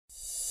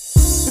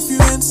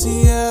in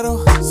Seattle,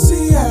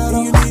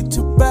 Seattle. You need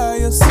to buy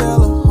or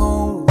sell a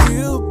home.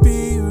 We'll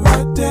be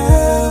right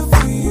there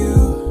for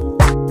you.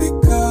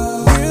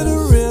 Because we're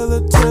the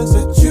realtors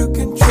that you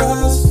can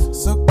trust.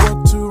 So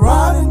go to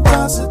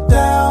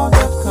ronanddonsitdown.com.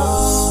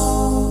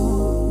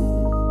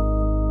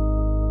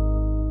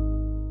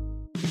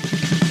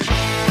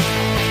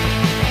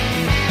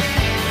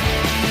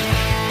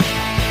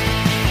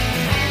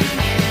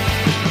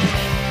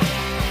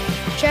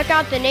 Check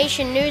out the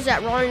nation news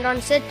at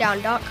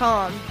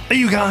ronanddonsitdown.com. Hey,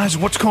 you guys,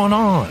 what's going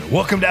on?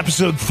 Welcome to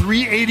episode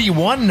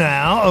 381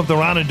 now of the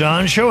Ron and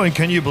Don Show. And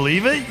can you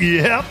believe it?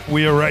 Yep,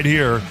 we are right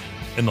here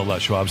in the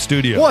Les Schwab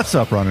studio. What's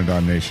up, Ron and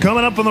Don Nation?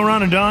 Coming up on the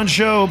Ron and Don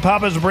Show,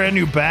 Papa's brand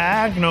new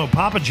bag. No,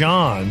 Papa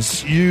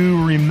John's.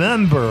 You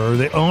remember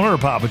the owner of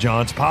Papa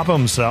John's, Papa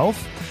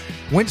himself,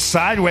 went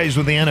sideways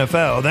with the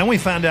NFL. Then we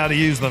found out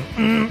he used the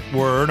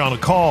word on a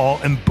call,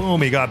 and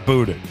boom, he got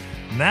booted.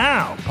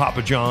 Now,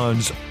 Papa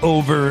John's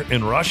over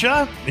in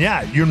Russia.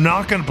 Yeah, you're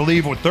not going to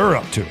believe what they're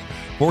up to.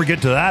 Before we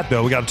get to that,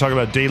 though, we got to talk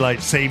about daylight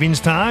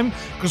savings time,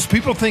 because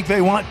people think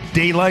they want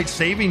daylight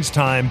savings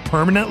time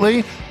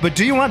permanently. But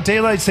do you want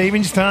daylight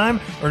savings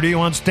time, or do you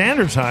want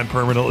standard time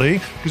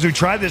permanently? Because we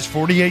tried this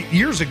 48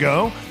 years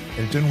ago,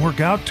 and it didn't work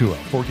out too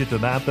well. Before we get to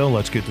that, though,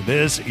 let's get to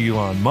this.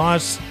 Elon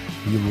Musk,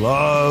 he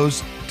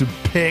loves to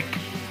pick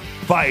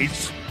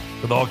fights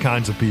with all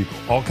kinds of people,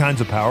 all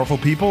kinds of powerful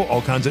people,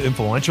 all kinds of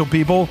influential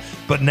people.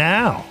 But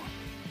now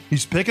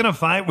he's picking a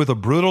fight with a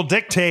brutal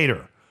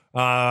dictator,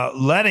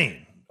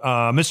 letting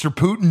Mr.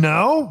 Putin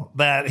know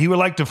that he would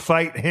like to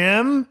fight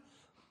him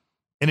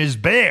and his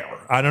bear.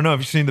 I don't know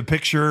if you've seen the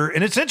picture.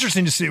 And it's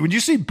interesting to see, when you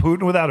see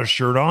Putin without a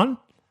shirt on,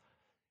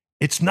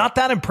 it's not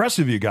that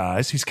impressive, you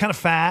guys. He's kind of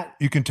fat.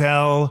 You can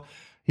tell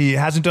he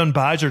hasn't done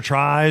bis or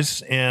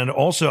tris. And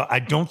also, I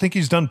don't think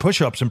he's done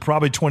push-ups in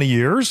probably 20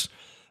 years.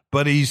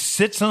 But he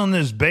sits on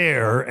this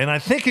bear, and I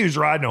think he was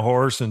riding a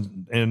horse,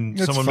 and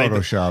It's someone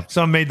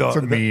photoshopped. made It's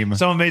a meme.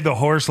 someone made the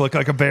horse look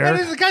like a bear.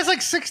 The guy's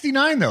like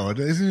 69, though.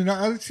 Isn't he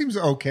not? It seems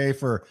okay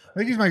for, I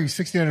think he might be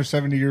 69 or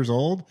 70 years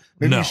old.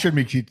 Maybe No. he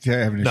shouldn't be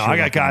having a No, shirt I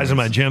got like guys in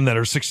my this. gym that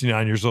are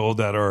 69 years old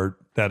that are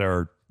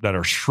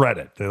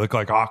shredded. They look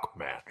like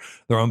Aquaman.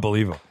 They're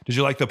unbelievable. Did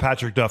you like the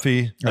Patrick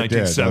Duffy I did.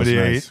 That was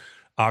 1978 nice.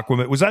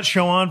 Aquaman? Was that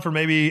show on for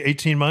maybe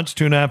 18 months,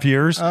 2.5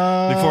 years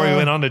before he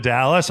went on to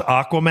Dallas?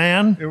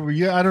 Aquaman.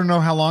 Yeah, I don't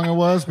know how long it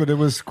was, but it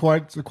was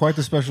quite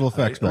the special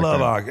effects back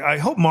then. I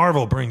hope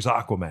Marvel brings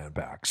Aquaman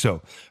back.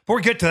 So before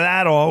we get to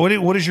that,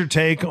 what is your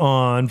take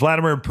on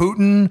Vladimir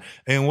Putin,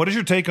 and what is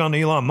your take on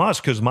Elon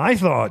Musk? Because my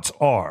thoughts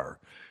are,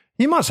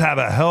 he must have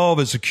a hell of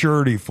a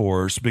security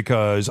force,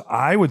 because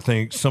I would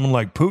think someone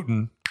like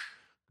Putin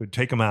could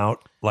take him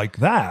out like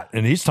that.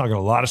 And he's talking a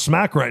lot of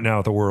smack right now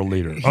with the world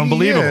leader.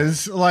 Unbelievable. He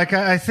is. Like,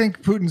 I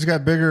think Putin's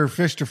got bigger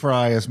fish to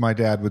fry, as my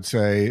dad would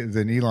say,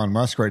 than Elon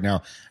Musk right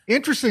now.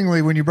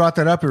 Interestingly, when you brought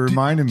that up, it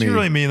reminded me. Do you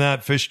really mean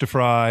that, fish to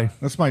fry?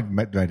 That's my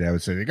dad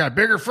would say. They got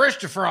bigger fish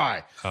to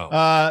fry.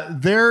 Oh.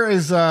 There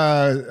is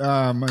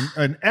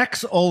an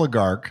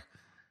ex-oligarch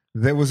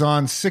that was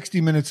on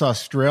 60 Minutes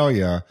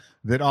Australia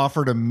that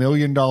offered $1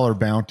 million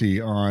bounty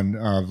on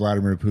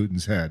Vladimir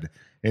Putin's head.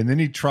 And then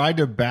he tried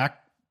to back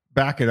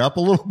it up a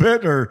little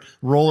bit or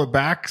roll it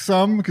back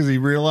some, because he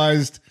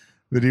realized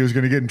that he was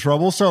going to get in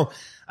trouble. So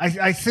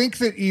I think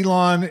that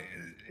Elon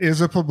is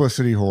a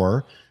publicity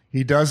whore.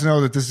 He does know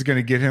that this is going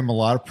to get him a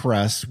lot of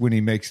press when he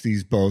makes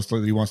these boasts,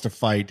 that he wants to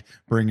fight,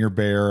 bring your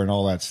bear and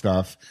all that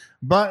stuff.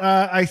 But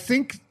I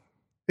think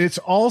it's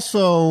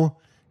also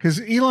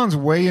because Elon's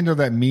way into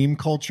that meme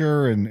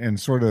culture and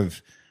sort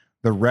of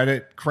the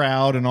Reddit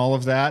crowd and all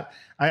of that.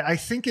 I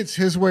think it's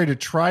his way to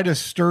try to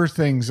stir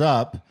things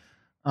up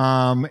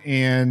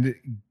and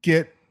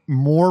get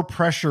more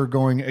pressure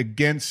going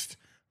against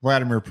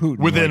Vladimir Putin.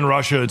 Within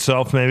Russia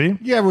itself, maybe?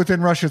 Yeah, within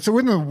Russia. So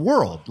within the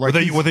world. Like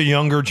With a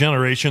younger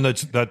generation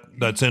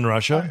that's in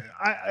Russia?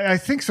 I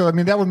think so. I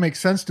mean, that would make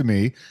sense to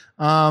me.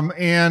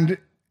 And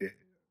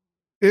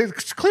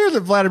it's clear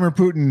that Vladimir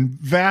Putin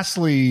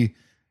vastly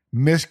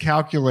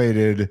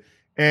miscalculated,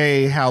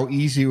 A, how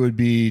easy it would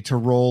be to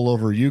roll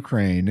over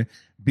Ukraine,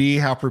 B,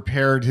 how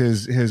prepared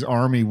his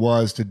army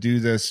was to do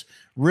this.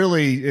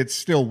 Really, it's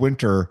still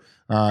winter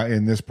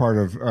in this part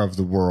of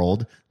the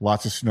world.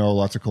 Lots of snow,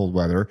 lots of cold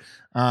weather,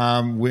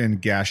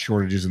 wind, gas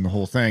shortages, and the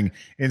whole thing.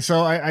 And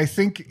so I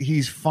think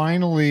he's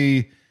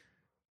finally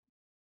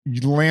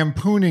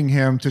lampooning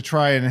him to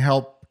try and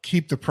help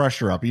keep the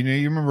pressure up. You know,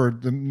 you remember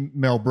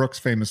Mel Brooks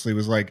famously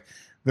was like,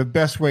 the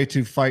best way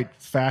to fight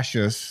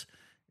fascists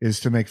is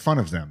to make fun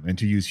of them and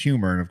to use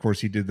humor. And of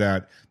course, he did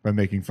that by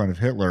making fun of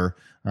Hitler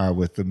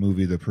with the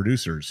movie The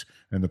Producers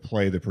and the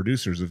play The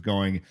Producers, of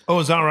going, Oh,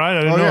 is that right?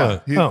 I didn't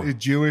know that. a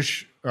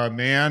Jewish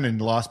man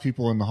and lost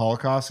people in the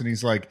Holocaust. And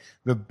he's like,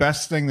 the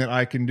best thing that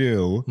I can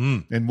do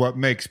and what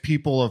makes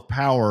people of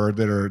power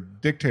that are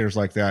dictators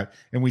like that.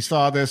 And we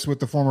saw this with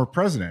the former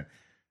president.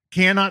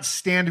 Cannot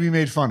stand to be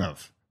made fun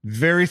of.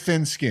 Very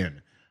thin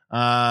skin.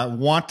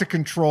 Want to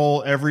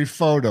control every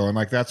photo. And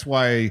like, that's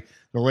why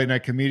the late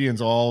night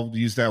comedians all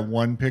use that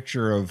one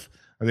picture of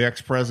the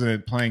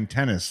ex-president playing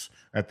tennis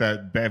at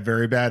that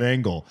very bad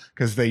angle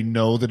because they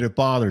know that it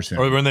bothers him.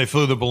 Or when they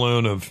flew the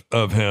balloon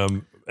of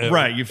him.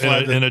 Right, you fly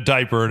in a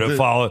diaper, and it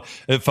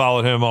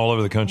followed him all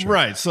over the country.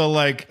 Right, so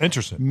like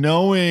interesting.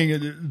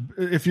 Knowing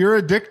if you're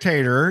a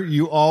dictator,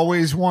 you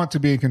always want to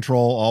be in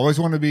control, always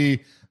want to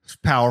be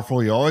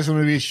powerful, you always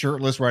want to be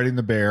shirtless riding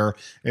the bear.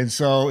 And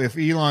so if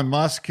Elon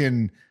Musk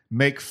can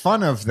make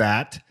fun of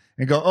that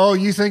and go, "Oh,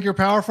 you think you're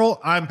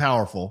powerful? I'm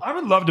powerful." I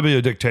would love to be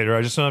a dictator.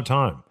 I just don't have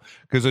time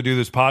because I do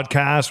this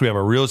podcast. We have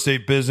a real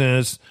estate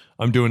business.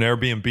 I'm doing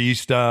Airbnb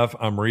stuff.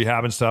 I'm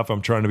rehabbing stuff.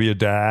 I'm trying to be a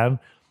dad.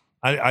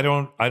 I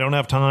don't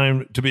have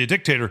time to be a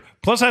dictator.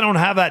 Plus, I don't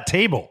have that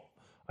table.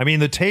 I mean,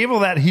 the table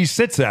that he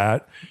sits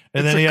at,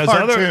 and then he has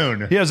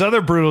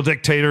other brutal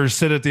dictators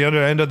sit at the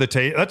other end of the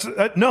table.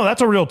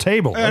 That's a real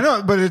table. I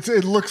know, but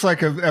it looks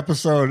like an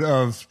episode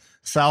of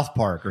South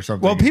Park or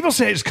something. Well, people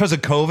say it's because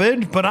of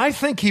COVID, but I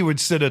think he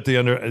would sit at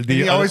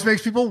he always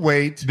makes people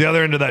wait. The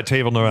other end of that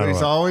table, no matter what.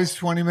 He's always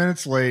 20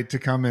 minutes late to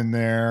come in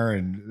there,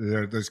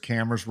 and there's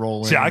cameras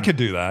rolling. See, I could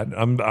do that.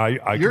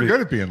 You're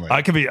good at being late.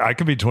 I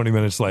could be 20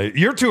 minutes late.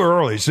 You're too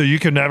early, so you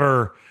can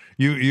never.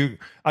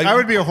 I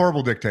would be a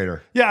horrible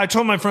dictator. Yeah, I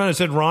told my friend, I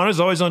said, Ron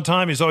is always on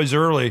time. He's always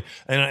early.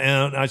 And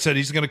I said,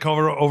 he's going to come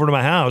over to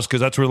my house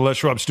because that's where the Les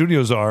Schwab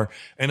studios are.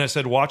 And I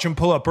said, watch him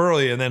pull up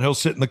early, and then he'll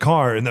sit in the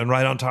car, and then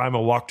right on time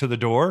I'll walk to the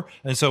door.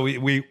 And so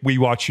we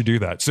watch you do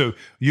that. So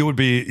you would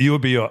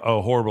be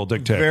a horrible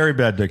dictator. Very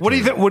bad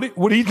dictator.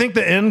 What do you think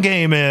the end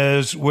game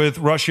is with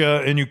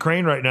Russia and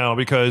Ukraine right now?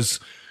 Because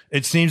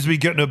it seems to be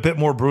getting a bit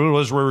more brutal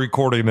as we're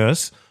recording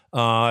this.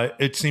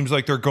 It seems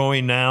like they're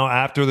going now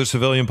after the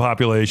civilian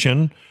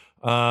population.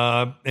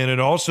 And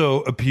it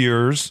also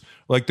appears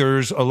like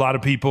there's a lot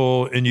of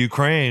people in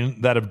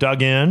Ukraine that have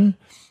dug in,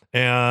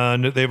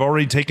 and they've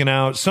already taken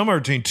out somewhere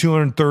between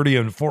 230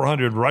 and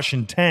 400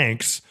 Russian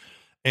tanks,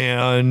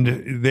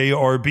 and they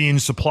are being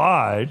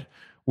supplied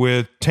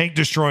with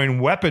tank-destroying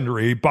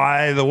weaponry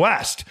by the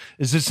West.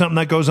 Is this something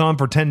that goes on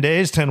for 10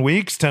 days, 10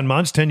 weeks, 10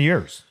 months, 10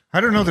 years? I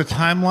don't know the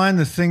timeline.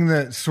 The thing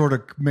that sort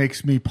of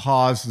makes me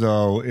pause,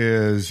 though,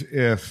 is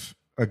if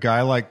a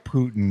guy like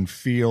Putin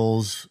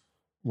feels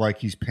like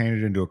he's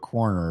painted into a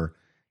corner,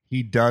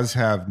 he does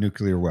have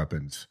nuclear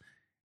weapons.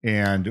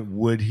 And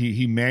would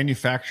he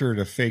manufactured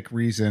a fake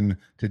reason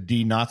to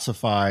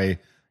denazify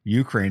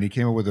Ukraine? He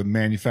came up with a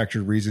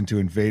manufactured reason to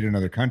invade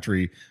another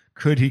country.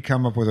 Could he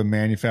come up with a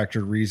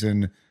manufactured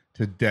reason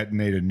to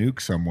detonate a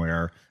nuke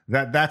somewhere?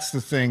 That's the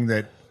thing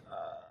that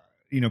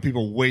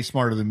people way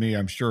smarter than me,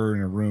 I'm sure,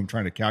 in a room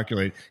trying to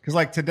calculate. Because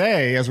like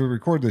today, as we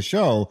record the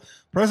show,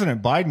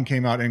 President Biden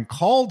came out and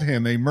called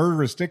him a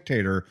murderous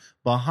dictator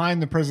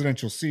behind the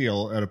presidential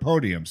seal at a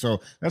podium. So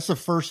that's the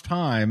first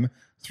time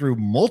through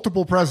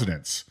multiple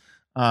presidents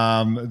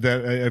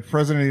that a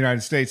president of the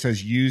United States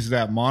has used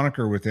that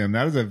moniker with him.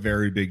 That is a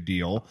very big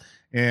deal.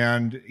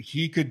 And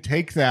he could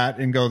take that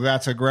and go,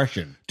 that's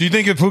aggression. Do you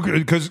think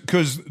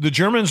because the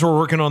Germans were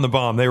working on the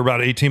bomb, they were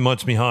about 18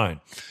 months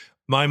behind.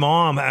 My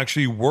mom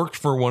actually worked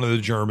for one of the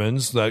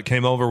Germans that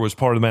came over, was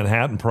part of the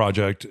Manhattan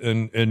Project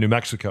in New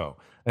Mexico.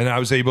 And I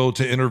was able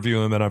to interview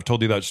him, and I've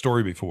told you that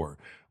story before.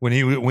 When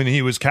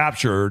he was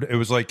captured, it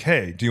was like,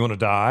 hey, do you want to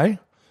die?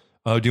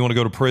 Do you want to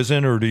go to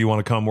prison, or do you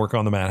want to come work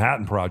on the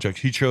Manhattan Project?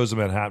 He chose the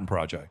Manhattan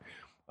Project.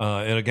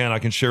 And again, I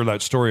can share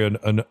that story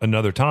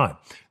another time.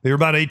 They were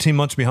about 18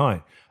 months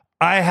behind.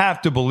 I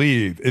have to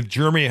believe if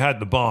Germany had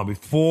the bomb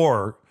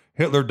before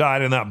Hitler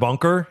died in that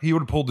bunker, he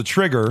would have pulled the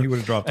trigger. He would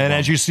have dropped the bomb. bomb.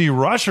 As you see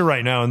Russia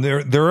right now and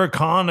their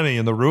economy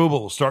and the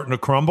ruble starting to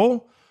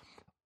crumble,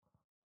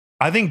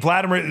 I think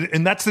Vladimir,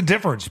 and that's the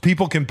difference.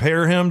 People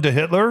compare him to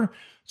Hitler.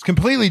 It's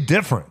completely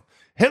different.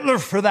 Hitler,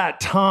 for that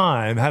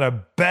time, had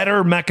a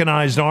better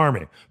mechanized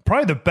army,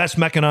 probably the best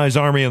mechanized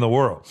army in the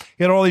world.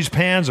 He had all these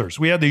Panzers.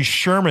 We had these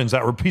Shermans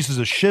that were pieces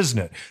of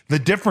shiznit. The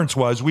difference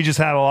was we just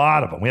had a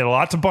lot of them. We had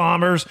lots of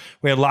bombers,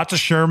 we had lots of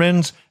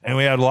Shermans, and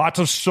we had lots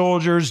of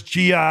soldiers,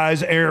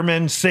 GIs,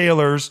 airmen,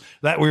 sailors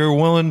that we were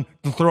willing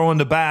to throw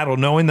into battle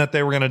knowing that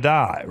they were going to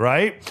die,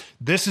 right?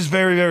 This is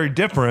very, very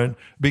different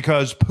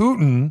because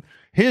Putin,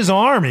 his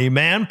army,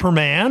 man per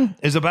man,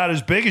 is about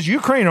as big as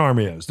Ukraine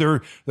army is.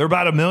 They're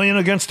about 1 million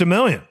against 1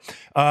 million.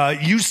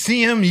 You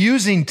see him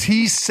using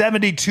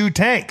T-72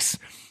 tanks.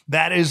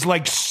 That is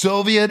like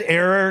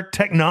Soviet-era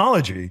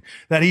technology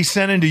that he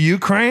sent into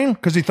Ukraine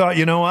because he thought,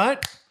 you know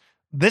what?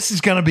 This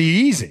is going to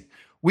be easy.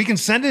 We can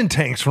send in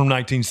tanks from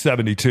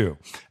 1972.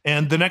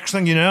 And the next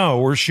thing you know,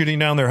 we're shooting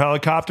down their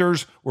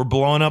helicopters. We're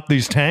blowing up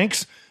these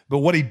tanks. But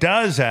what he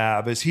does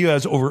have is he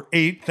has over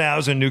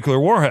 8,000 nuclear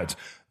warheads.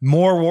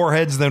 More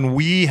warheads than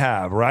we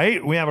have,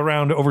 right? We have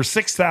around over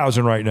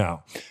 6,000 right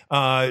now.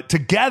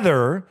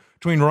 Together,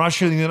 between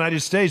Russia and the United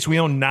States, we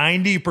own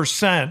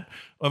 90%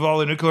 of all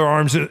the nuclear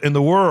arms in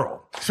the world.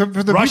 So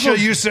for the Russia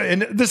used to,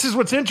 and this is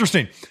what's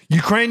interesting.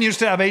 Ukraine used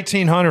to have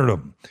 1,800 of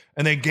them,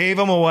 and they gave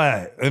them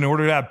away in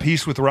order to have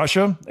peace with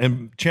Russia.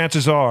 And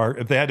chances are,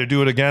 if they had to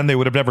do it again, they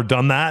would have never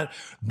done that.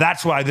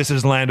 That's why this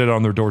has landed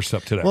on their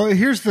doorstep today. Well,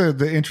 here's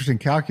the interesting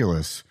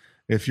calculus.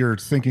 If you're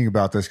thinking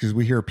about this, because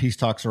we hear peace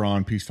talks are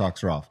on, peace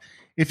talks are off.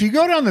 If you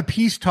go down the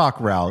peace talk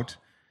route,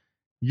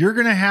 you're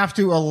going to have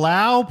to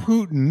allow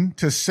Putin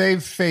to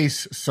save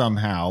face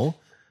somehow.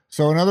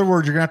 So in other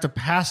words, you're going to have to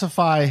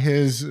pacify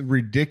his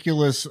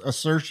ridiculous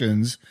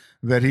assertions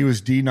that he was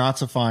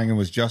denazifying and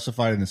was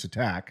justified in this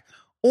attack,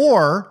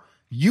 or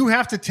you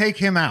have to take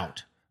him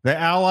out. The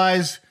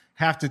allies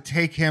have to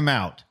take him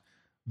out.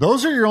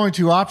 Those are your only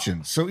two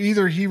options. So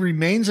either he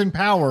remains in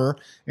power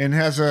and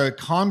has a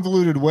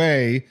convoluted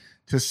way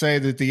to say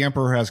that the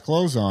emperor has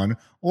clothes on,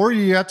 or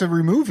you have to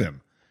remove him.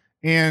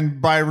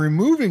 And by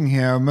removing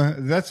him,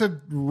 that's a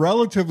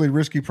relatively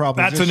risky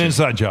proposition. That's an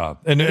inside job.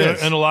 And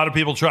a lot of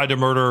people tried to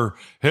murder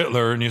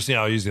Hitler, and you see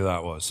how easy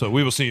that was. So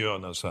we will see you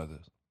on that side of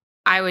this.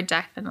 I would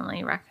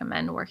definitely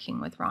recommend working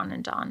with Ron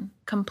and Don.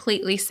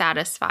 Completely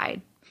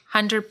satisfied.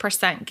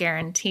 100%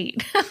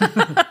 guaranteed.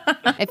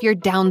 If you're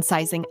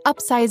downsizing,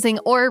 upsizing,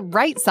 or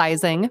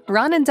right-sizing,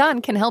 Ron and Don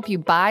can help you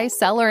buy,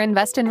 sell, or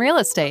invest in real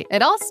estate.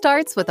 It all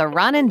starts with a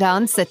Ron and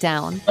Don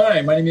sit-down.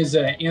 Hi, my name is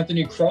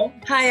Anthony Kroll.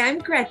 Hi, I'm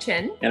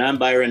Gretchen. And I'm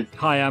Byron.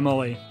 Hi, I'm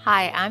Ollie.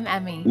 Hi, I'm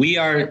Emmy. We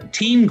are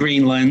Team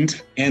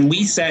Greenland, and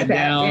we sat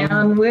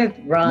down with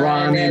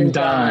Ron and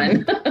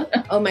Don.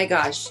 Oh my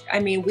gosh. I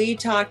mean, we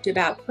talked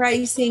about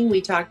pricing,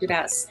 we talked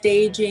about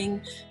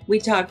staging, we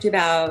talked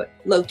about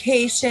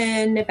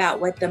location, about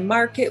what the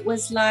market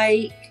was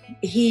like.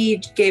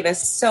 He gave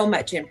us so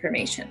much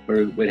information.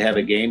 We'd have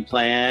a game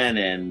plan,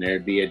 and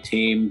there'd be a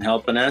team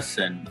helping us,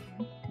 and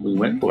we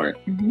went for it.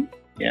 Mm-hmm.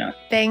 Yeah.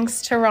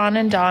 Thanks to Ron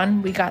and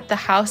Don, we got the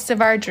house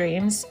of our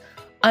dreams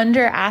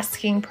under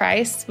asking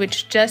price,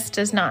 which just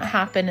does not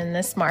happen in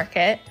this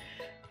market.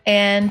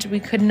 And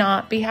we could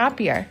not be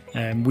happier.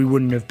 We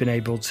wouldn't have been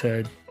able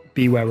to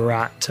be where we're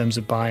at in terms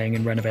of buying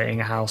and renovating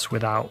a house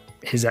without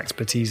his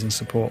expertise and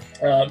support.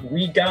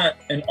 We got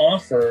an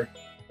offer,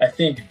 I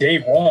think, day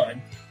one,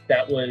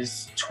 that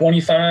was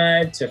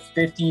 25 to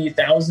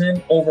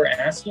 50,000 over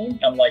asking.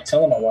 I'm like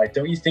telling my wife,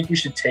 don't you think we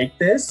should take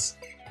this?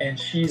 And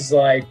she's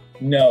like,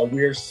 no,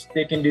 we're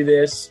sticking to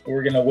this.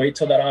 We're going to wait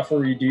till that offer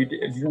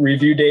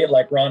review date,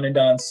 like Ron and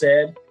Don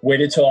said.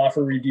 Waited till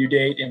offer review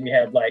date, and we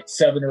had like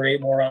 7 or 8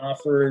 more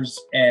offers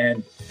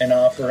and an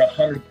offer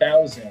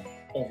 100,000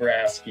 over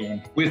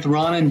asking. With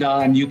Ron and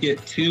Don, you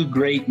get two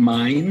great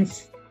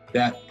minds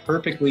that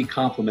perfectly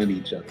complement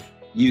each other.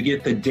 You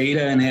get the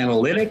data and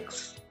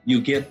analytics, you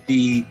get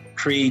the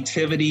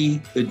creativity,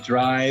 the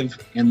drive,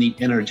 and the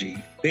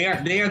energy. They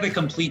are the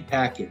complete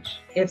package.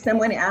 If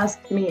someone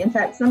asked me, in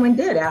fact, someone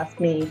did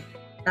ask me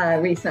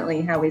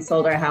recently how we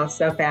sold our house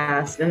so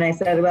fast. And I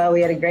said, well,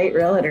 we had a great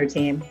realtor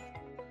team.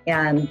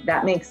 And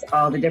that makes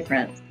all the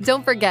difference.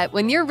 Don't forget,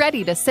 when you're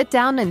ready to sit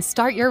down and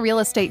start your real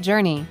estate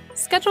journey,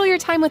 schedule your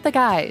time with the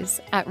guys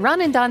at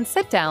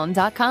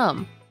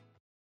ronanddonsitdown.com.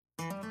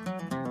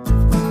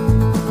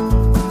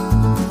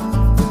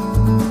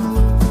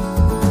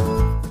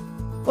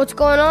 What's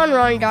going on,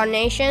 Ron and Don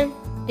Nation?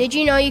 Did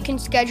you know you can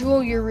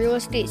schedule your real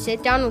estate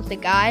sit-down with the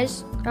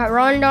guys at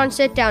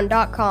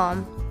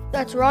ronanddonsitdown.com?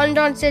 That's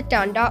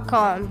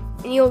ronanddonsitdown.com,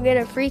 and you'll get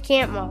a free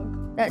camp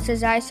mug that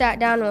says I sat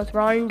down with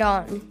Ron and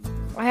Don.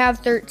 I have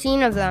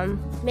 13 of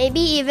them. Maybe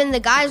even the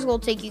guys will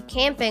take you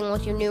camping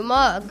with your new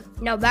mug.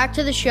 Now back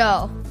to the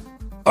show.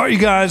 All right, you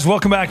guys,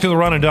 welcome back to the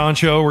Ron and Don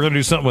Show. We're going to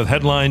do something with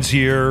headlines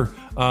here.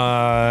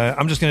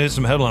 I'm just going to hit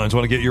some headlines. I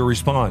want to get your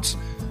response.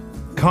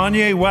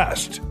 Kanye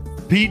West,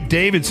 Pete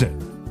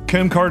Davidson,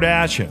 Kim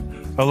Kardashian.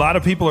 A lot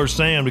of people are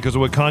saying because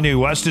of what Kanye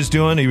West is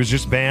doing, he was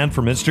just banned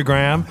from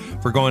Instagram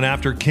for going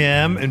after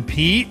Kim and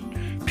Pete.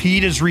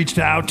 Pete has reached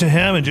out to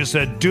him and just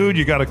said, dude,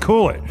 you got to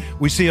cool it.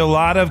 We see a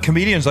lot of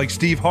comedians like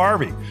Steve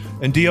Harvey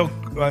and D.L.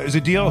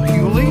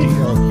 Hughley?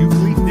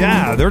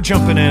 Yeah, they're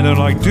jumping in and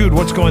like, dude,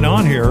 what's going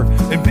on here?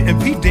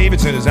 And Pete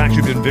Davidson has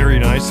actually been very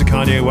nice to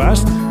Kanye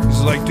West.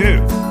 He's like, dude,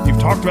 you've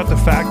talked about the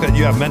fact that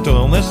you have mental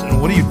illness,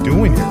 and what are you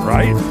doing here,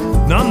 right?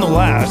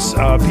 Nonetheless,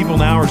 people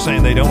now are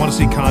saying they don't want to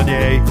see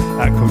Kanye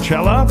at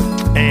Coachella,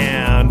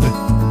 and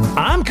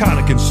I'm kind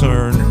of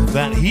concerned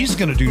that he's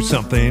going to do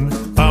something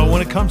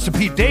when it comes to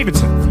Pete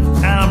Davidson.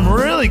 And I'm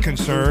really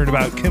concerned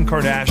about Kim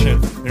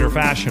Kardashian and her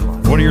fashion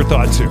line. What are your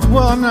thoughts here?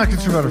 Well, I'm not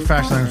concerned about her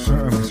fashion line.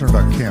 I'm concerned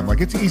about Kim.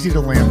 Like, it's easy to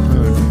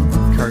lampoon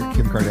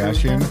Kim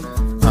Kardashian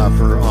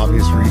for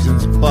obvious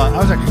reasons. But I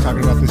was actually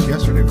talking about this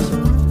yesterday with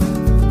someone.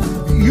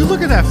 You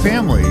look at that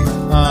family.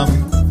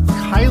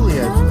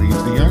 Kylie, I believe,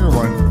 the younger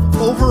one,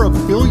 over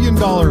 $1 billion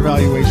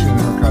valuation in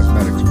her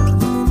cosmetics firm.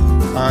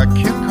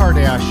 Kim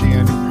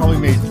Kardashian probably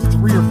made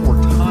 3 or 4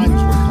 times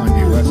what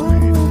Kanye West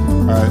made.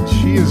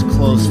 She is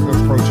close to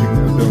approaching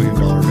 $1 billion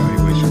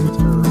valuation with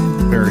her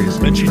various.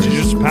 And she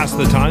just passed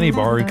the Tiny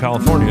Bar in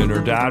California, and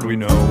her dad, we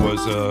know,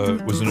 was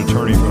an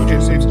attorney for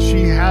O.J. Simpson.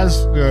 She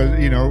has,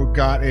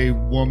 got a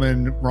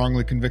woman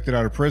wrongly convicted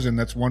out of prison.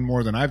 That's one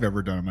more than I've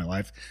ever done in my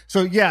life.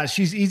 So yeah,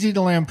 she's easy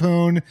to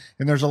lampoon,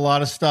 and there's a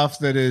lot of stuff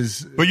that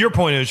is. But your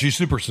point is, she's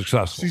super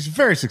successful. She's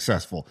very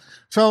successful.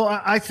 So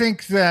I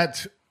think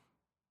that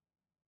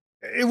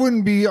it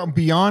wouldn't be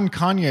beyond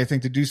Kanye, I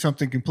think, to do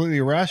something completely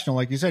irrational.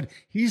 Like you said,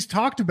 he's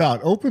talked about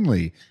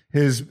openly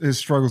his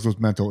struggles with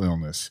mental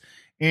illness.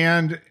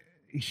 And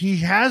he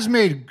has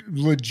made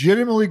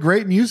legitimately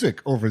great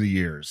music over the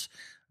years.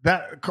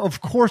 that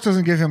of course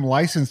doesn't give him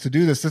license to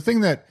do this. The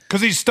thing that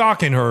because he's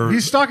stalking her, and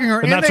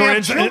that's they where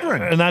have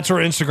children. and that's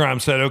where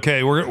Instagram said,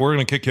 okay, we're going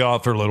to kick you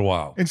off for a little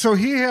while. And so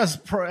he has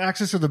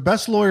access to the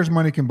best lawyers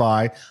money can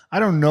buy. I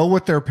don't know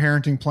what their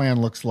parenting plan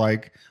looks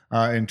like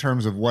in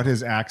terms of what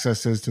his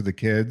access is to the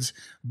kids.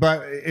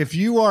 But if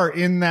you are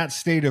in that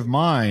state of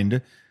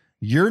mind,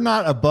 you're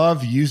not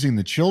above using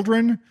the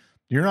children.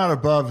 You're not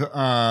above,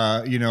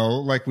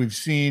 like we've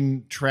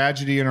seen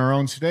tragedy in our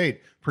own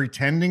state,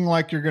 pretending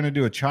like you're going to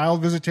do a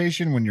child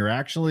visitation when you're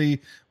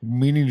actually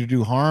meaning to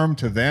do harm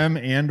to them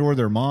and or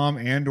their mom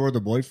and or the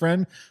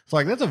boyfriend. It's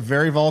like, that's a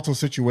very volatile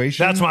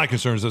situation. That's my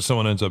concern, is that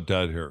someone ends up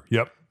dead here.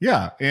 Yep.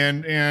 Yeah.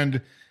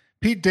 And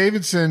Pete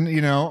Davidson,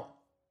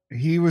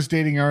 he was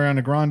dating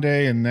Ariana Grande,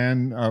 and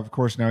then of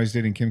course now he's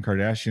dating Kim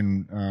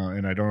Kardashian,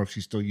 and I don't know if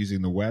she's still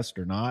using the West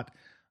or not.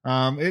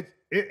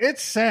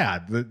 It's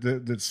sad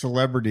that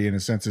celebrity, in a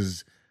sense,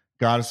 has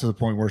got us to the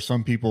point where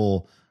some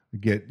people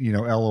get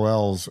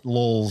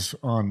LOLs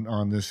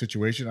on this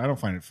situation. I don't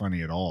find it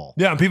funny at all.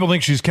 Yeah, and people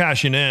think she's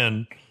cashing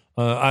in.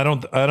 I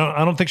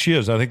don't think she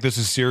is. I think this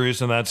is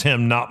serious, and that's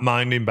him not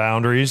minding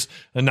boundaries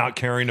and not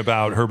caring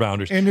about her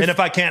boundaries. And if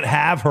I can't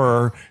have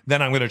her,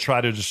 then I'm going to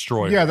try to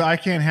destroy her. Yeah, the I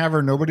can't have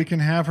her, nobody can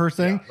have her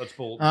thing. Yeah, that's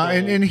bold.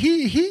 And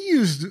he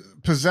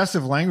used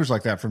possessive language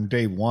like that from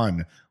day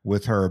one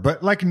with her.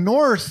 But like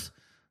North,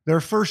 their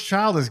first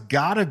child has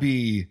got to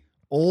be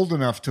old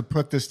enough to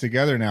put this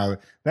together now.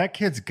 That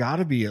kid's got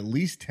to be at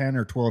least 10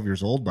 or 12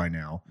 years old by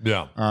now.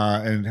 Yeah.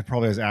 And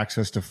probably has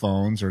access to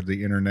phones or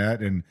the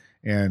internet, and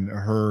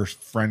her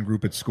friend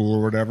group at school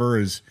or whatever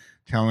is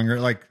telling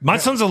her, like, my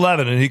son's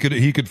 11 and he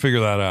could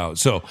figure that out.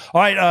 So,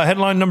 all right,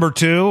 headline number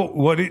 2,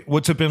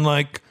 what's it been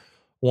like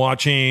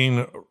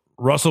watching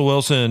Russell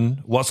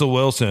Wilson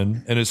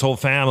and his whole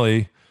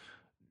family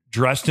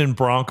dressed in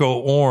Bronco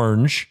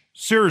orange?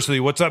 Seriously,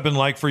 what's that been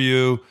like for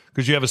you?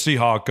 Because you have a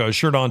Seahawk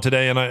shirt on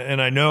today, and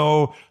I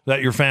know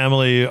that your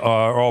family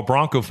are all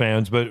Bronco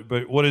fans.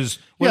 But what is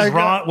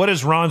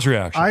Ron's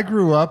reaction? I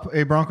grew up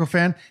a Bronco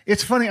fan.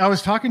 It's funny. I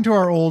was talking to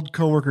our old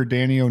coworker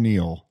Danny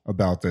O'Neill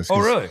about this.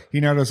 Oh, really?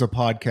 He now does a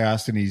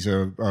podcast, and he's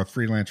a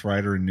freelance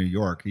writer in New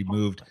York. He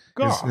moved.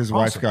 His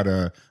wife got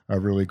a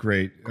really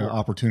great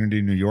opportunity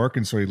in New York,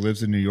 and so he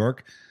lives in New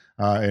York.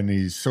 I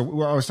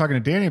was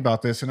talking to Danny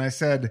about this, and I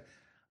said,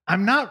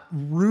 I'm not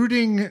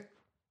rooting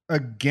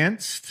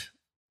against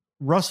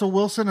Russell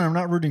Wilson, and I'm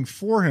not rooting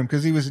for him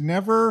because he was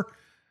never,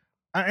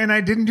 and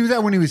I didn't do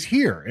that when he was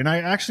here. And I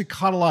actually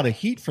caught a lot of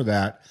heat for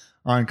that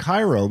on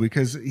Cairo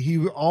because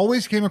he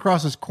always came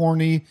across as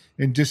corny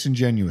and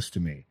disingenuous to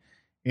me.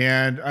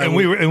 And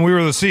we were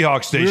the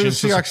Seahawks station. We were the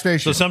Seahawks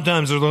station. So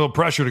sometimes there's a little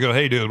pressure to go,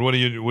 hey dude, what do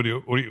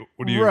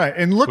you right?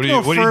 And look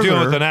no further. What are you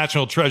doing with the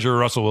national treasure,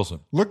 Russell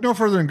Wilson? Look no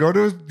further and go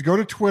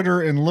to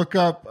Twitter and look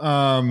up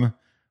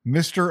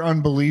Mr.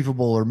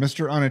 Unbelievable or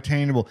Mr.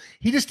 Unattainable.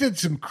 He just did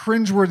some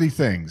cringeworthy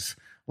things,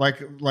 like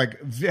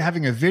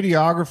having a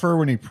videographer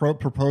when he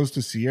proposed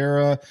to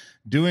Sierra,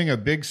 doing a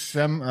big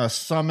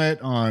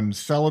summit on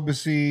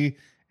celibacy,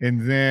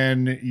 and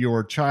then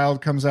your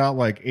child comes out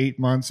like 8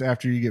 months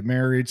after you get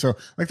married. So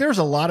like there's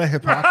a lot of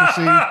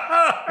hypocrisy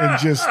and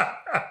just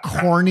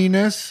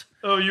corniness.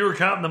 Oh, you were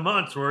counting the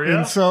months, were you?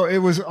 And so it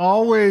was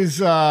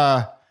always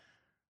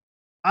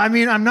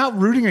I'm not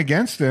rooting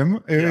against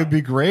him. It would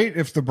be great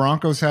if the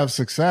Broncos have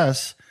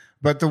success,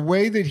 but the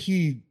way that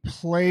he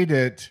played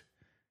it,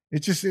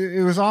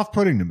 it was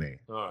off-putting to me.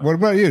 Right. What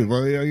about you?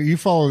 Well, you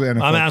follow the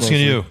NFL. I'm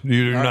asking closely.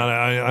 you. You're not.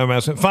 I'm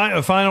asking.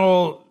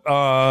 Final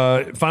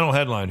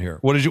headline here.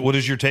 What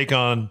is your take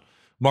on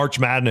March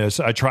Madness?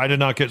 I try to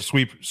not get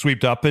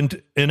swept up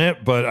in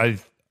it, but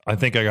I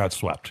think I got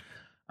swept.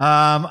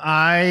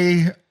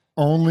 I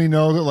only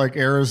know that like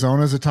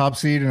Arizona's a top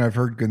seed, and I've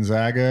heard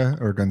Gonzaga.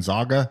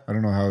 I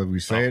don't know how we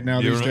say it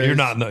now these days.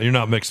 You're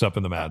not mixed up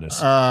in the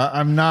madness.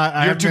 I'm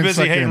not. You're too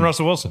busy hating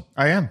Russell Wilson.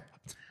 I am.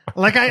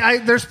 Like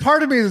there's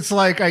part of me that's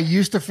like I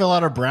used to fill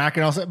out a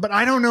bracket, also, but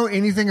I don't know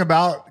anything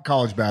about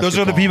college basketball. Those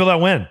are the people that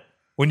win.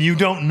 When you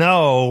don't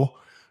know,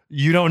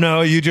 you're going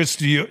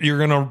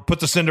to put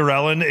the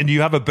Cinderella in, and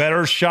you have a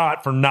better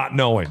shot for not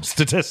knowing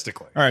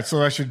statistically. All right,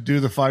 so I should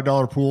do the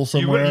 $5 pool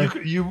somewhere.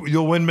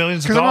 You'll win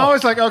millions of dollars. Because I'm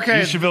always like,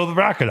 okay, you should build the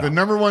bracket up. The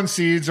number 1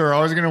 seeds are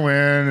always going to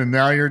win, and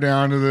now you're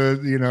down to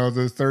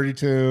the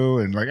 32,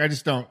 and like I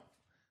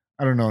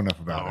don't know enough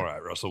about it. All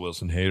right, Russell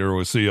Wilson hater.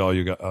 We'll see all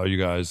you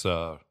guys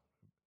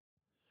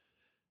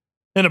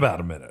in about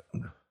a minute.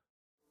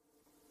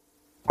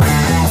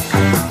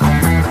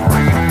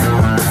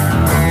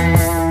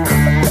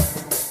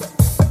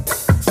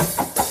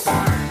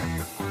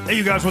 Hey,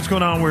 you guys, what's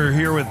going on? We're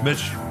here with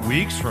Mitch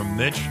Weeks from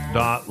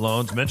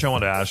Mitch.Loans. Mitch, I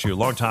want to ask you, a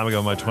long time ago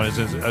in my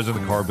 20s, I was in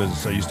the car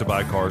business. I used to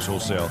buy cars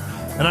wholesale.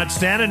 And I'd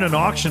stand in an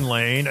auction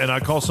lane, and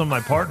I'd call some of my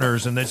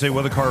partners, and they'd say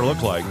what the car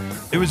looked like.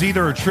 It was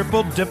either a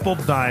triple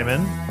dippled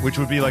diamond, which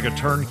would be like a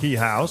turnkey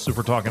house, if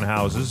we're talking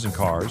houses and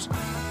cars,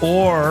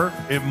 or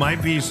it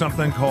might be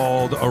something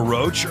called a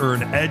roach or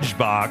an edge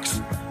box,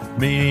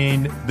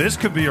 meaning this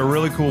could be a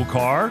really cool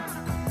car,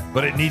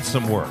 but it needs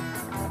some work.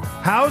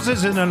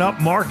 Houses in an up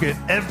market,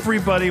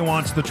 everybody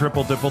wants the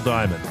triple dipple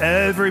diamond.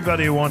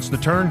 Everybody wants the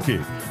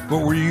turnkey. But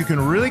where you can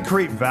really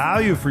create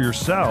value for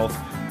yourself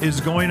is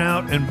going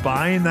out and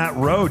buying that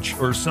roach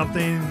or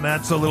something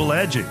that's a little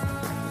edgy.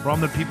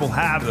 From the people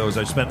have those.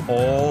 I spent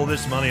all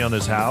this money on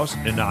this house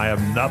and I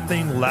have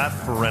nothing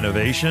left for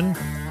renovation.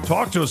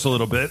 Talk to us a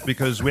little bit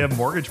because we have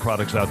mortgage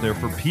products out there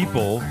for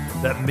people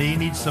that may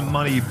need some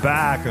money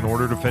back in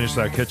order to finish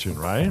that kitchen,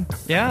 right?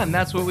 Yeah, and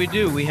that's what we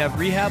do. We have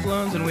rehab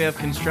loans and we have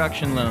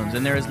construction loans,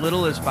 and they're as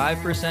little as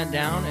 5%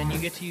 down, and you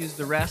get to use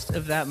the rest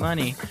of that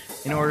money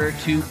in order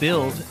to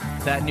build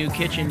that new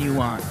kitchen you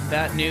want.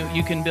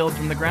 You can build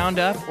from the ground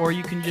up, or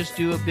you can just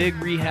do a big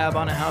rehab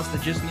on a house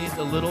that just needs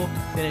a little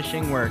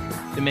finishing work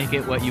to make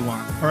it what you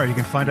want. All right, you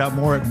can find out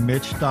more at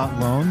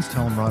Mitch.loans.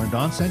 Tell them Ron and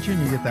Don sent you,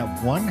 and you get that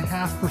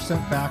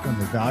 0.5% back on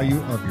the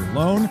value of your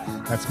loan.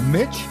 That's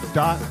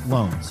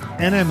Mitch.loans.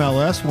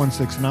 NMLS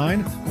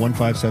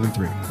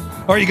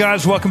 1691573. All right, you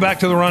guys, welcome back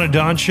to the Ron and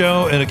Don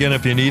Show. And again,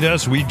 if you need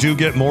us, we do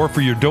get more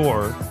for your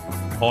door.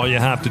 All you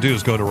have to do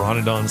is go to Ron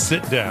and Don,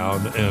 sit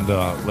down, and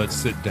let's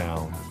sit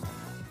down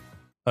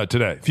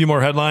today. A few more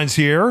headlines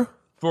here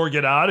before we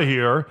get out of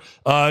here.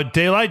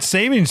 Daylight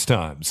savings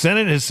time.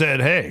 Senate has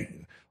said,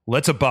 hey,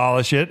 let's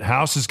abolish it.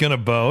 House is going to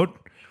vote.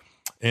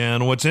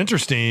 And what's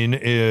interesting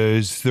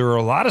is there are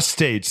a lot of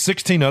states,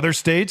 16 other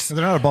states.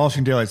 They're not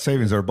abolishing daylight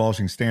savings; they're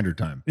abolishing standard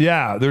time.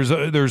 Yeah,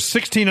 there's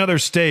 16 other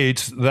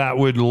states that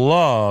would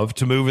love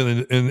to move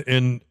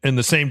in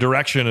the same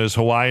direction as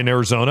Hawaii and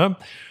Arizona,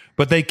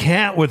 but they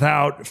can't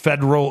without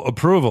federal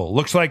approval.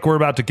 Looks like we're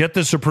about to get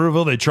this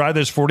approval. They tried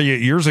this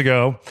 48 years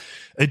ago.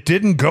 It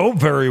didn't go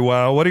very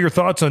well. What are your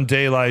thoughts on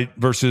daylight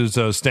versus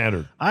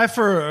standard?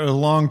 For a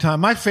long time,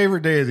 my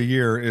favorite day of the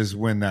year is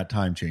when that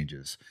time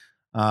changes.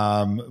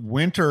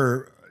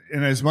 Winter,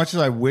 and as much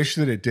as I wish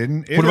that it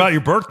didn't. What about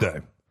your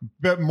birthday?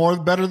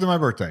 Better than my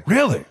birthday.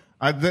 Really?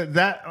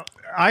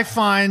 I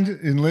find,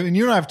 and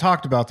you and I have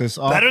talked about this.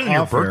 Better than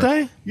your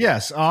birthday?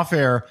 Yes, off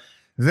air.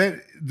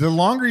 That the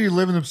longer you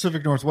live in the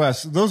Pacific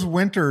Northwest, those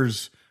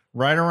winters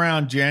right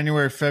around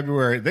January,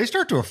 February, they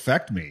start to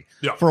affect me.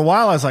 Yeah. For a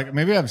while, I was like,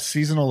 maybe I have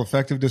seasonal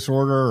affective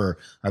disorder, or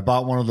I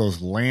bought one of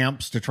those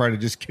lamps to try to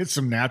just get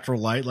some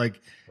natural light.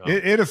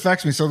 It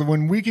affects me. So that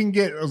when we can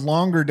get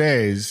longer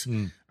days,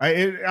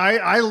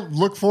 I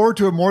look forward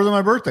to it more than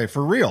my birthday,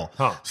 for real.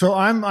 Huh. So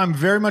I'm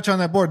very much on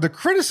that board. The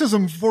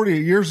criticism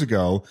 48 years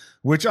ago,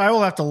 which I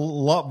will have to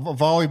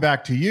volley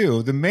back to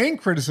you, the main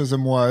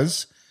criticism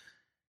was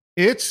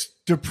it's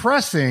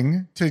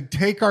depressing to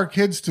take our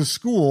kids to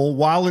school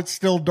while it's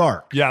still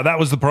dark. Yeah, that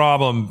was the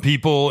problem.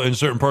 People in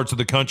certain parts of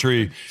the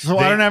country. So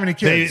I don't have any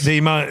kids.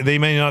 They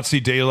may not see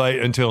daylight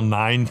until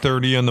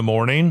 9:30 in the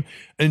morning.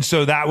 And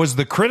so that was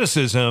the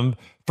criticism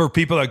for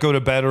people that go to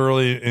bed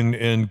early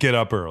and get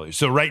up early.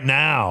 So right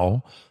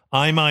now,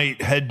 I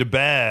might head to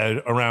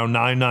bed around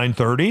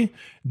 9:30.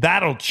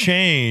 That'll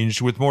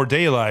change with more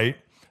daylight.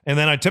 And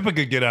then I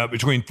typically get up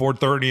between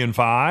 4:30 and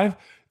 5.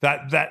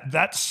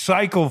 That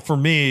cycle for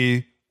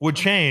me would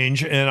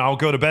change, and I'll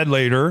go to bed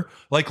later.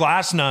 Like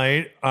last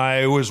night,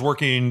 I was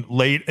working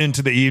late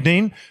into the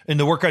evening, and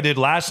the work I did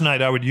last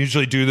night, I would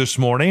usually do this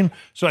morning.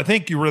 So I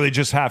think you really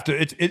just have to,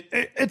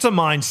 it's a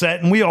mindset,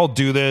 and we all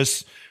do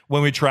this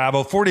when we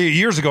travel. 48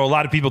 years ago, a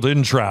lot of people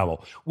didn't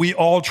travel. We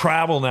all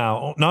travel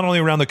now, not only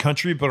around the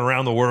country, but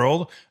around the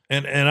world.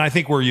 And I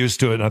think we're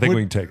used to it, and I think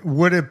we can take it.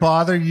 Does it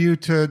bother you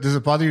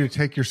to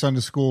take your son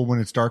to school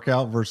when it's dark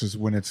out versus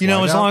when it's light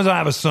out? As long as I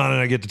have a son and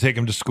I get to take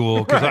him to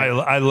school, because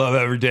I love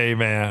every day,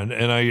 man.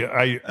 And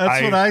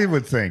that's what I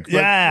would think. But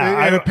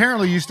yeah. It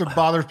apparently used to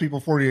bother people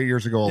 48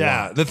 years ago a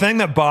lot. The thing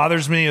that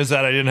bothers me is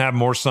that I didn't have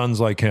more sons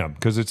like him,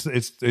 because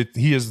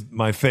he is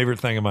my favorite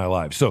thing in my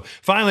life. So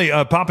finally,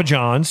 Papa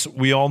John's.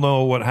 We all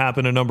know what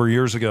happened a number of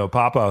years ago.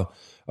 Papa,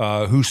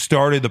 who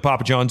started the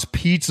Papa John's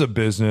pizza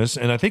business,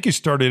 and I think he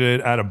started it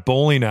at a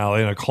bowling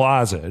alley in a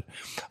closet.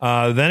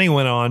 Then he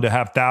went on to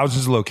have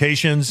thousands of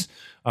locations.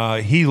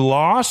 He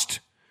lost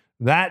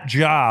that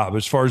job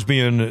as far as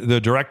being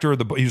the director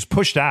of he was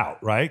pushed out,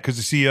 right? Because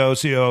the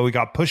CEO, he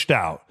got pushed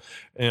out.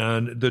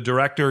 And the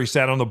director, he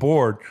sat on the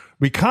board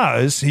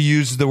because he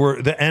used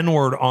the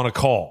N-word on a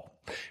call.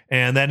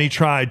 And then he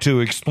tried to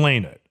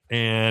explain it,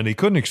 and he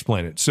couldn't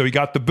explain it. So he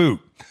got the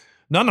boot.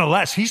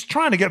 Nonetheless, he's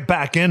trying to get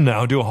back in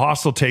now, do a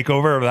hostile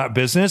takeover of that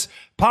business.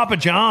 Papa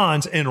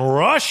John's in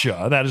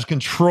Russia, that is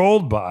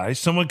controlled by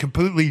someone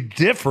completely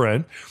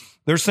different.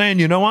 They're saying,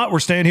 you know what? We're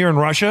staying here in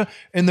Russia.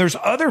 And there's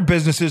other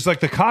businesses like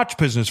the Koch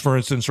business, for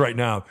instance, right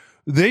now.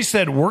 They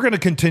said, we're going to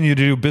continue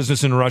to do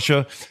business in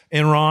Russia.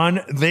 And Ron,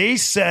 they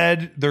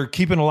said they're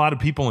keeping a lot of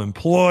people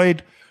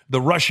employed.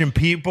 The Russian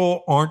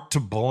people aren't to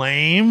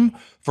blame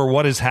for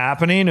what is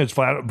happening. It's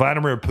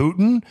Vladimir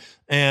Putin.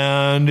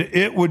 And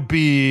it would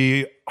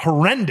be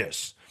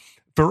horrendous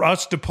for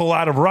us to pull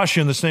out of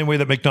Russia in the same way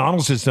that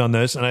McDonald's has done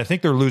this. And I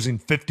think they're losing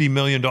 $50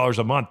 million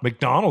a month,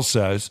 McDonald's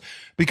says,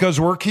 because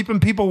we're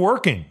keeping people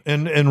working.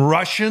 And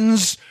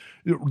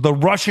the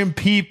Russian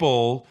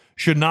people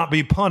should not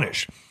be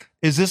punished.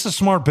 Is this a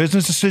smart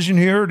business decision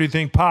here? Or do you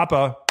think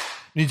Papa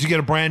needs to get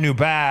a brand new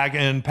bag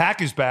and pack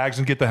his bags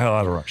and get the hell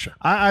out of Russia.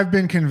 I've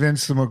been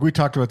convinced, we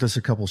talked about this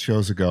a couple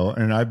shows ago,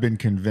 and I've been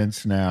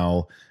convinced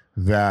now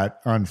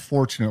that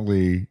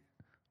unfortunately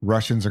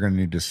Russians are going to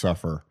need to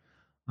suffer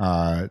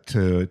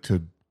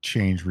to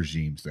change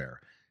regimes there.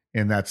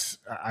 And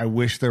I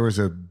wish there was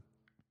a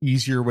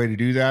easier way to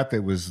do that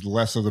was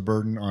less of the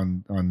burden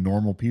on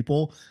normal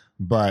people,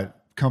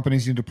 but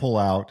companies need to pull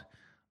out.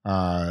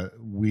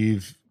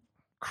 We've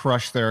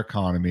crushed their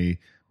economy.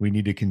 We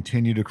need to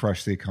continue to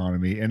crush the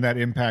economy, and that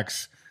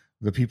impacts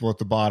the people at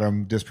the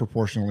bottom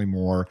disproportionately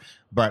more.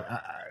 But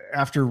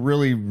after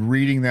really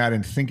reading that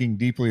and thinking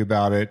deeply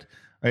about it,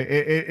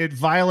 it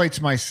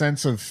violates my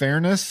sense of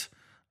fairness.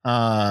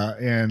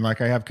 And I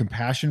have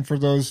compassion for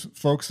those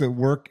folks that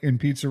work in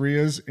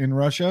pizzerias in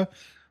Russia,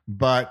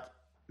 but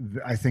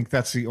I think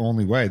that's the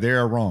only way. They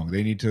are wrong.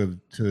 They need to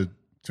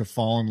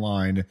fall in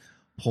line,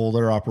 pull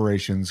their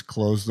operations,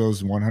 close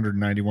those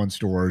 191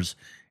 stores.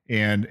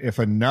 And if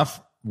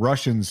enough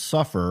Russians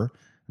suffer,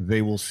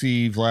 they will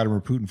see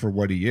Vladimir Putin for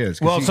what he is.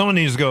 Well, someone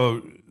needs to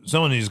go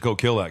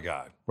kill that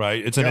guy,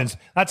 right?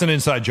 That's an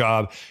inside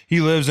job.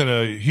 He lives in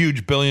a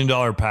huge $1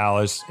 billion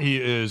palace.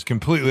 He is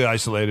completely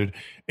isolated,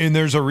 and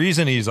there's a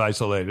reason he's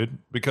isolated,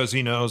 because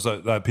he knows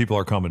that people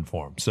are coming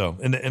for him. So,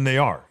 and they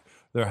are.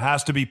 There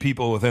has to be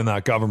people within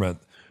that government.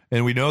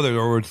 And we know that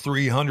there were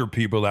 300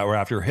 people that were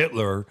after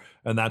Hitler,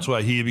 and that's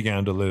why he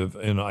began to live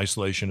in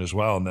isolation as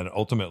well, and then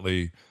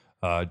ultimately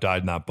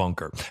died in that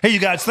bunker. Hey, you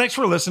guys, thanks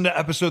for listening to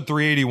episode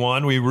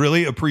 381. We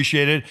really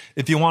appreciate it.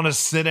 If you want to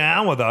sit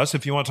down with us,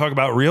 if you want to talk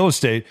about real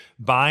estate,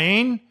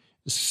 buying,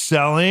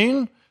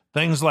 selling,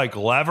 things like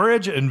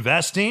leverage,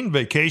 investing,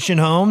 vacation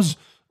homes,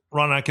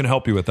 Ron and I can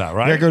help you with that,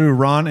 right? Yeah, go to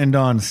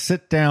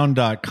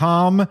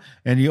ronandonsitdown.com.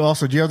 And you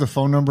also, do you have the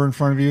phone number in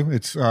front of you?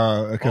 It's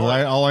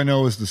because all I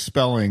know is the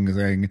spelling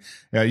thing.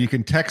 You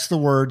can text the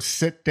word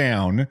sit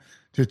down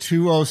to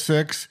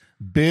 206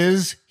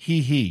 biz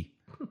he.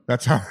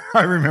 That's how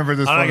I remember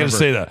this. I'm not going to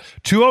say that.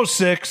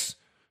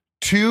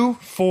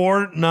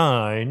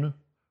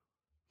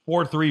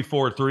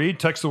 206-249-4343.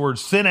 Text the word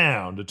sit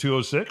down to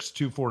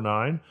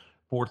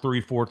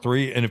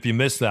 206-249-4343. And if you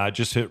miss that,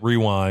 just hit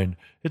rewind.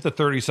 Hit the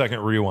 30-second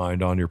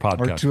rewind on your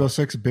podcast. Or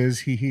 206 biz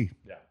he.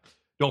 Yeah.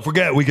 Don't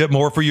forget, we get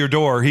more for your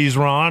door. He's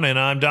Ron and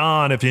I'm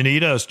Don. If you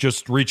need us,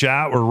 just reach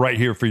out. We're right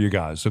here for you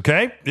guys.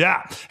 Okay?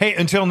 Yeah. Hey,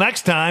 until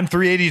next time,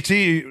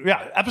 382.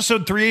 Yeah,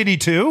 episode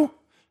 382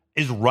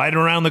 is right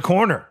around the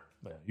corner.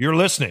 You're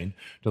listening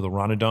to the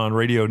Ron and Don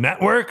Radio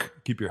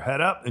Network. Keep your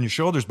head up and your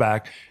shoulders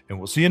back, and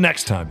we'll see you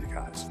next time, you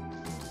guys.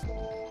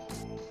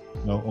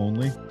 No,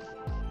 only?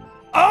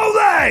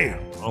 Only!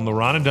 On the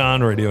Ron and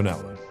Don Radio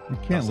Network. You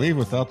can't leave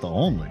without the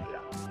only.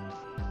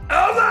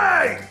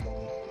 Only!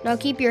 Now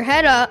keep your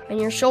head up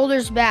and your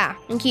shoulders back,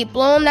 and keep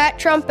blowing that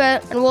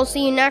trumpet, and we'll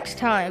see you next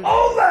time.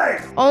 Only!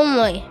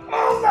 Only!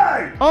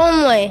 Only!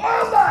 Only!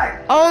 Only!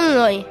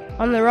 Only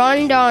on the Ron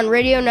and Don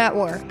Radio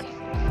Network.